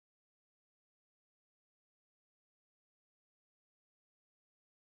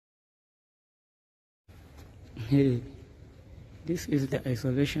Hey, this is the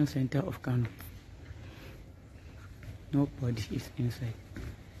isolation center of Kano. Nobody is inside.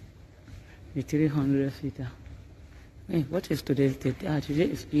 The 300-seater. Hey, what is today's date? Today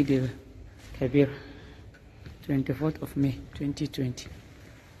is Eid al-Kabir, 24th of May, 2020.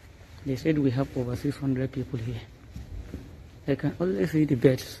 They said we have over 600 people here. I can only see the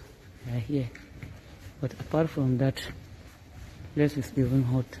beds are here. But apart from that, place is even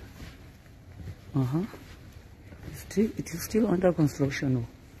hot. It is still under construction.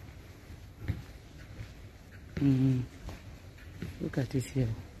 Look at it here.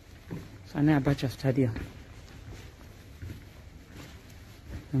 Sani Abacha Stadium.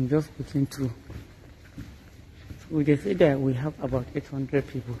 I'm just looking through. So they say that we have about 800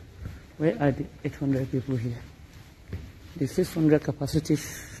 people. Where are the 800 people here? The 600 capacity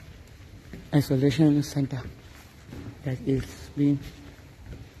isolation center that is being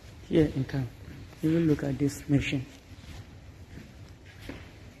here in town. You will look at this machine.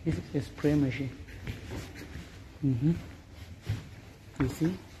 This is a spray machine. You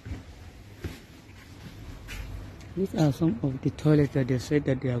see? These are some of the toilets that they said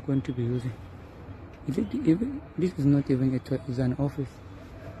that they are going to be using. This is not even a toilet, it's an office.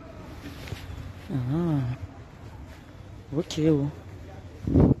 Okay.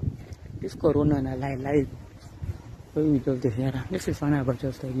 This corona na live. Where we just the here. This is Sani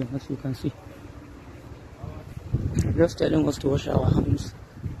Abacha Stadium, as you can see. They're just telling us to wash our hands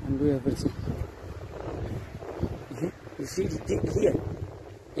and do everything. You see, here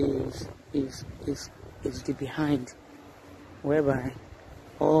is the behind, whereby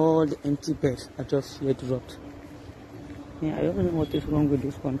all the empty beds are just here dropped. Yeah, I don't know what is wrong with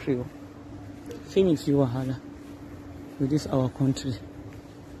this country. Same is Wahala with this our country.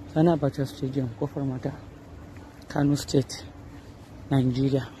 Sani Abacha Stadium, Kofarmata, Kano State,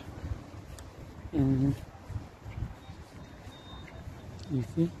 Nigeria. You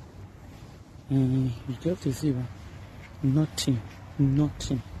see, you just to see nothing,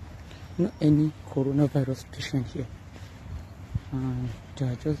 not any coronavirus patient here. They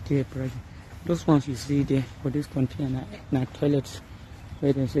are just there present. Those ones you see there for this container, na toilets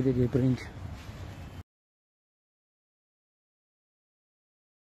where they say that they bring